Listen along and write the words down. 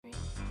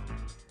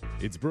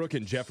It's Brooke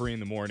and Jeffrey in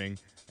the morning,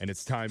 and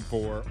it's time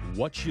for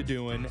What You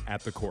Doing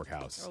at the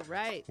Courthouse. All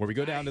right. Where we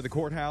go down to the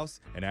courthouse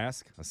and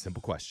ask a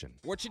simple question.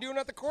 What you doing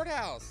at the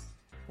courthouse?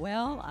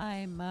 Well,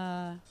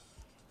 I'm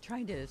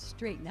trying to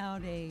straighten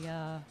out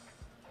a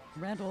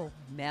rental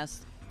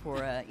mess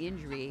for an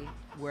injury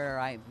where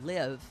I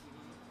live.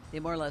 They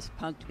more or less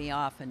punked me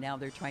off, and now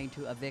they're trying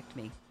to evict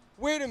me.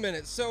 Wait a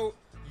minute. So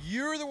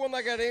you're the one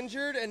that got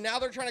injured, and now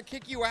they're trying to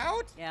kick you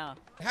out? Yeah.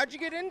 How'd you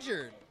get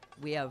injured?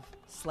 We have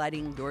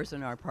sliding doors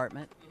in our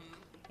apartment,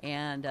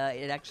 and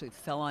it actually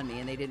fell on me,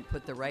 and they didn't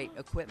put the right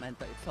equipment,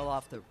 but it fell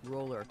off the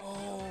roller.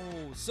 Oh,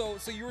 so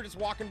you were just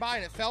walking by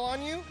and it fell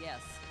on you? Yes.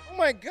 Oh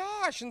my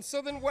gosh. And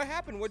so then what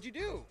happened? What'd you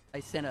do?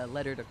 I sent a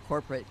letter to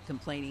corporate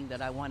complaining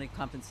that I wanted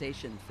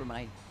compensation for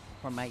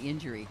my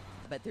injury,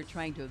 but they're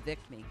trying to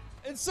evict me.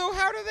 And so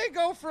how do they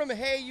go from,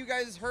 hey, you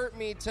guys hurt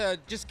me, to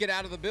just get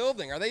out of the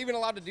building? Are they even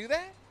allowed to do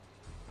that?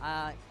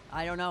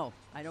 I don't know.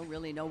 I don't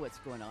really know what's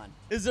going on.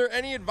 Is there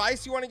any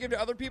advice you want to give to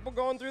other people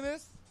going through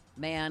this?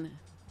 Man,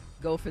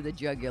 go for the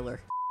jugular.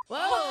 Whoa.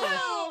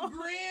 Oh,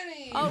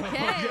 Granny!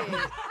 Okay.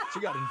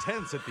 She got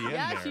intense at the end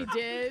Yeah, there. she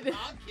did.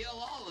 I'll kill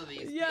all of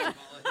these Yeah.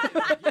 people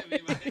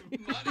if they give me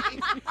my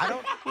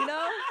money. You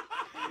know,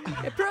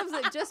 it proves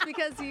that just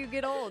because you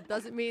get old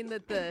doesn't mean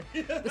that the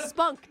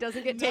spunk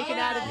doesn't get taken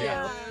out of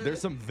you. There's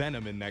some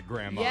venom in that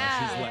grandma.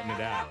 Yeah. She's letting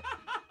it out.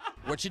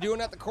 What you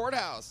doing at the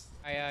courthouse?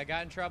 I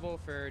got in trouble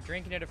for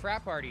drinking at a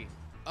frat party.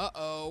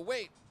 Uh-oh.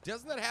 Wait,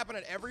 doesn't that happen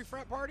at every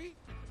frat party?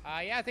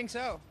 Yeah, I think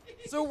so.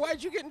 So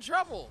why'd you get in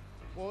trouble?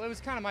 Well, it was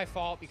kind of my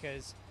fault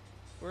because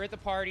we were at the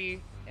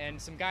party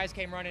and some guys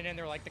came running in.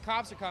 They were like, the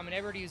cops are coming.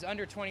 Everybody who's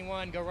under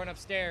 21, go run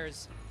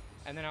upstairs.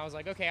 And then I was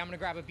like, okay, I'm going to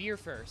grab a beer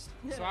first.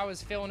 So I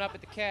was filling up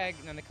at the keg,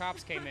 and then the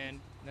cops came in, and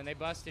then they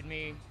busted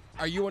me.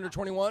 Are you under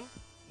 21?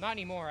 Not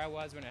anymore. I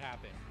was when it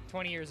happened.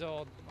 20 years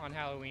old on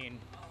Halloween,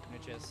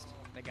 and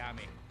they got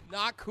me.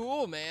 Not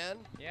cool, man.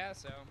 Yeah,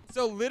 so.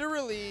 So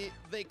literally,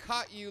 they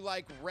caught you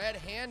like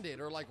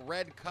red-handed or like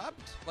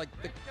red-cupped? Like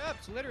the.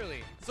 Cups, literally.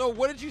 So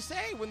what did you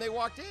say when they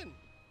walked in?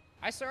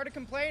 I started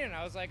complaining.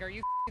 I was like, are you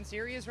f***ing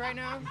serious right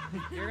now?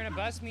 You're going to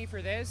bust me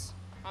for this?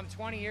 I'm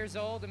 20 years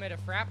old. I'm at a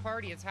frat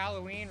party. It's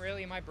Halloween.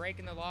 Really, am I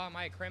breaking the law? Am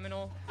I a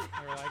criminal?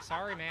 They were like,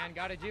 sorry, man.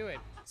 Got to do it.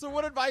 So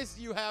what advice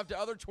do you have to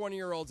other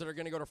 20-year-olds that are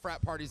going to go to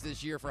frat parties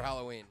this year for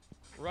Halloween?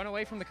 Run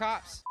away from the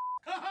cops.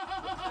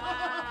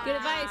 Good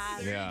advice.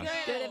 Yeah.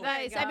 Good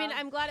advice. I mean,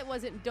 I'm glad it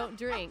wasn't don't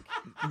drink.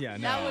 Yeah,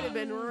 no. That would have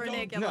been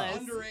ridiculous.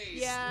 Underage.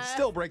 Yeah.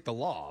 Still break the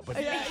law, but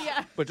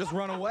Yeah. but just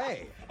run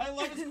away. I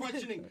love his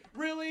questioning.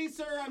 Really,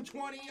 sir? I'm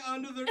 20.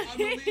 Under the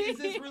is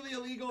this really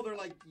illegal? They're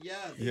like,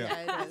 yes. Yeah.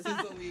 Yeah, it is. This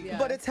is illegal. Yeah.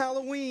 But it's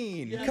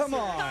Halloween. Yes, Come sir.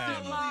 on.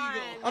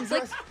 Still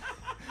illegal.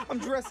 I'm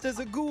dressed as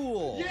a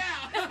ghoul. Yeah.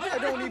 I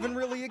don't even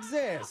really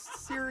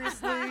exist.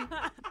 Seriously?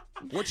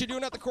 What you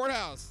doing at the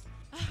courthouse?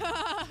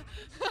 I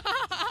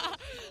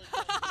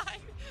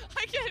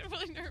get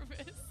really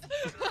nervous.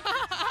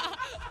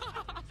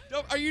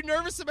 Are you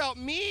nervous about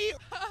me?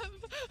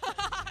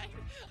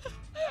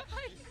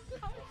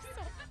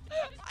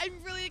 I'm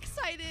really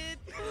excited.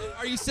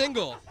 Are you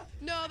single?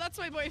 No, that's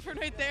my boyfriend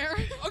right there.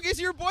 Okay,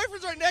 so your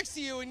boyfriend's right next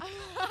to you, and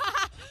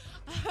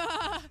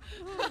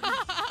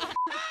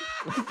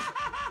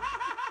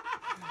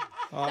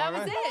That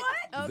was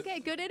it. Okay,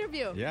 good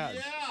interview. Yeah.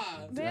 Yeah.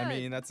 Man. I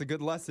mean, that's a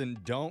good lesson.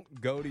 Don't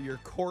go to your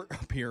court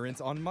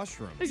appearance on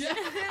mushrooms. Sorry,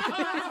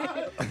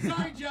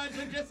 Judge.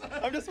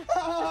 I'm so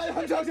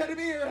excited to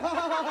be here.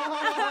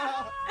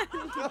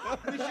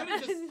 We should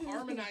have just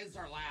harmonized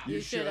our laughs.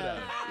 You should have.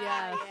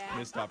 Yeah.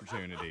 Missed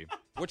opportunity.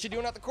 what you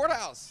doing at the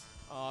courthouse?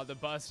 The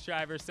bus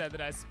driver said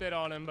that I spit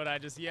on him, but I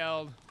just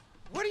yelled.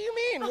 What do you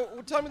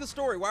mean? Tell me the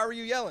story. Why were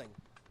you yelling?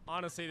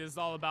 Honestly, this is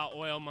all about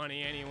oil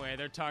money anyway.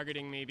 They're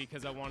targeting me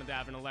because I wanted to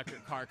have an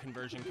electric car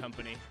conversion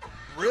company.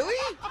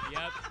 Really?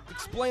 Yep.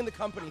 Explain the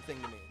company thing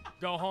to me.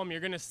 Go home,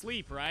 you're gonna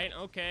sleep, right?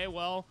 Okay,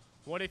 well,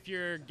 what if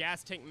your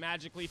gas tank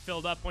magically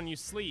filled up when you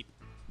sleep?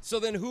 So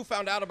then who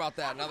found out about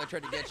that? Now they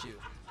tried to get you.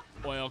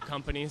 Oil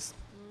companies.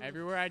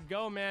 Everywhere I'd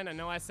go, man, I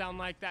know I sound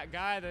like that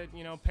guy that,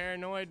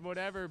 paranoid,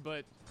 whatever,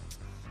 but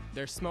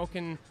they're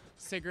smoking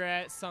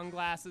cigarette,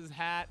 sunglasses,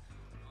 hat.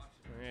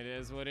 It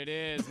is what it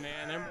is,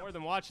 man. They're more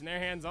than watching. They're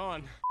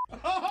hands-on.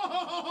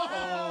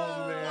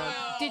 Oh, man.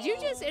 Did you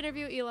just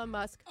interview Elon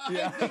Musk?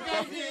 Yeah.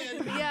 I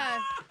did. Yeah.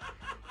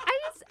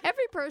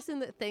 Every person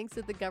that thinks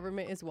that the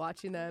government is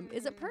watching them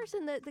is a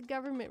person that the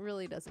government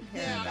really doesn't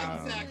care Yeah,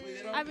 about. exactly.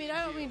 They don't I mean,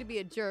 I don't mean to be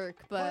a jerk,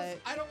 but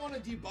Plus, I don't want to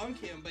debunk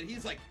him, but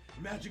he's like,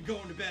 imagine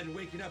going to bed and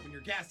waking up and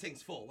your gas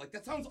tank's full. Like,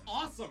 that sounds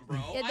awesome, bro.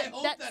 yeah, I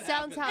hope that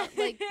sounds happens.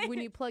 how like when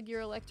you plug your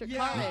electric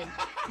Yeah. car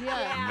in.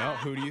 Yeah. No,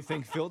 who do you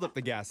think filled up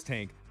the gas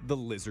tank? The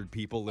lizard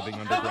people living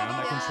underground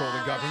that control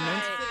the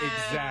government? Right.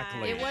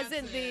 Exactly. It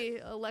wasn't the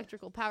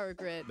electrical power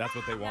grid. That's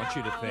what they want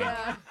you to think.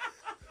 Yeah.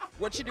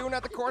 What you doing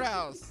at the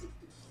courthouse?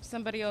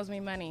 Somebody owes me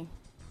money.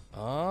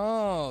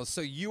 Oh,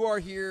 so you are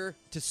here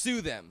to sue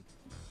them.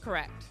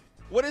 Correct.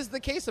 What is the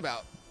case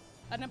about?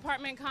 An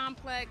apartment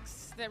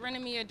complex that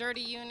rented me a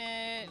dirty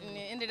unit, and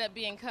it ended up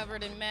being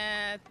covered in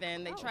meth,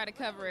 and they tried to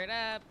cover it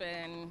up,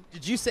 and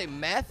Did you say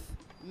meth?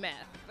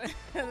 meth.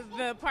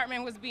 The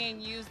apartment was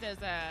being used as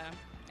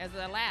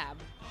a lab.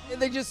 And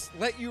they just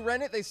let you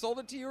rent it? They sold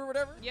it to you or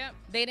whatever? Yep.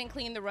 They didn't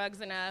clean the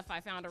rugs enough. I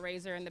found a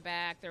razor in the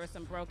back. There was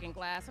some broken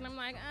glass. And I'm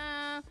like,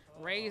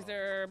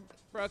 razor,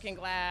 broken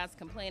glass,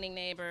 complaining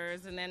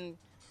neighbors. And then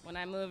when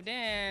I moved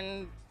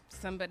in,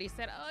 somebody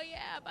said, oh,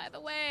 yeah, by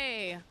the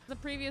way, the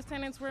previous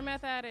tenants were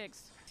meth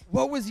addicts.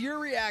 What was your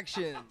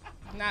reaction?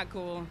 Not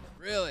cool.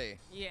 Really?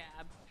 Yeah.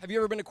 Have you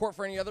ever been to court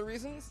for any other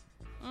reasons?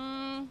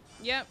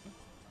 Yep.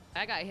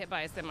 I got hit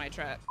by a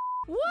semi-truck.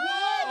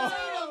 What?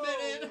 Wait a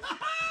minute.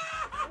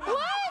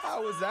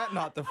 How is that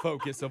not the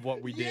focus of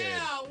what we did? Yeah,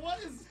 what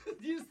is...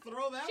 You just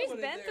throw that She's one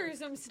in been there. through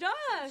some stuff.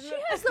 She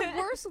has the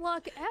worst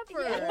luck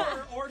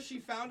ever. Or she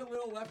found a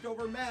little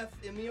leftover meth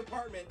in the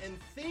apartment and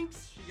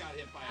thinks she got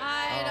hit by it.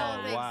 I don't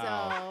Oh, think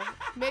wow. so.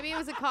 Maybe it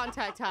was a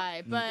contact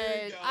high, but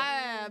There you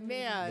go.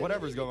 man.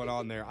 Whatever's going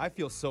on there, I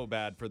feel so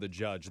bad for the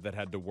judge that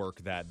had to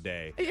work that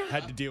day.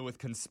 Had to deal with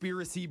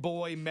conspiracy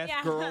boy, meth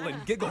Yeah. girl,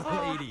 and giggle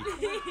lady.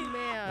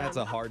 Man. That's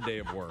a hard day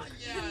of work.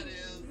 Yeah, it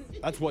is.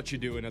 That's what you're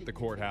doing at the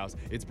courthouse.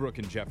 It's Brooke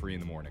and Jeffrey in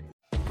the morning.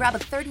 Grab a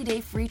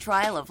 30-day free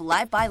trial of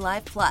Live by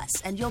Live Plus,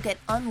 and you'll get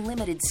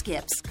unlimited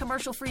skips,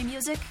 commercial-free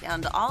music,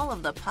 and all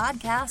of the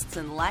podcasts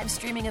and live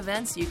streaming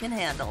events you can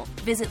handle.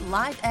 Visit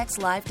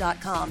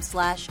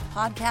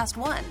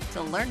livexlive.com/podcast1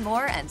 to learn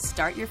more and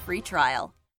start your free trial.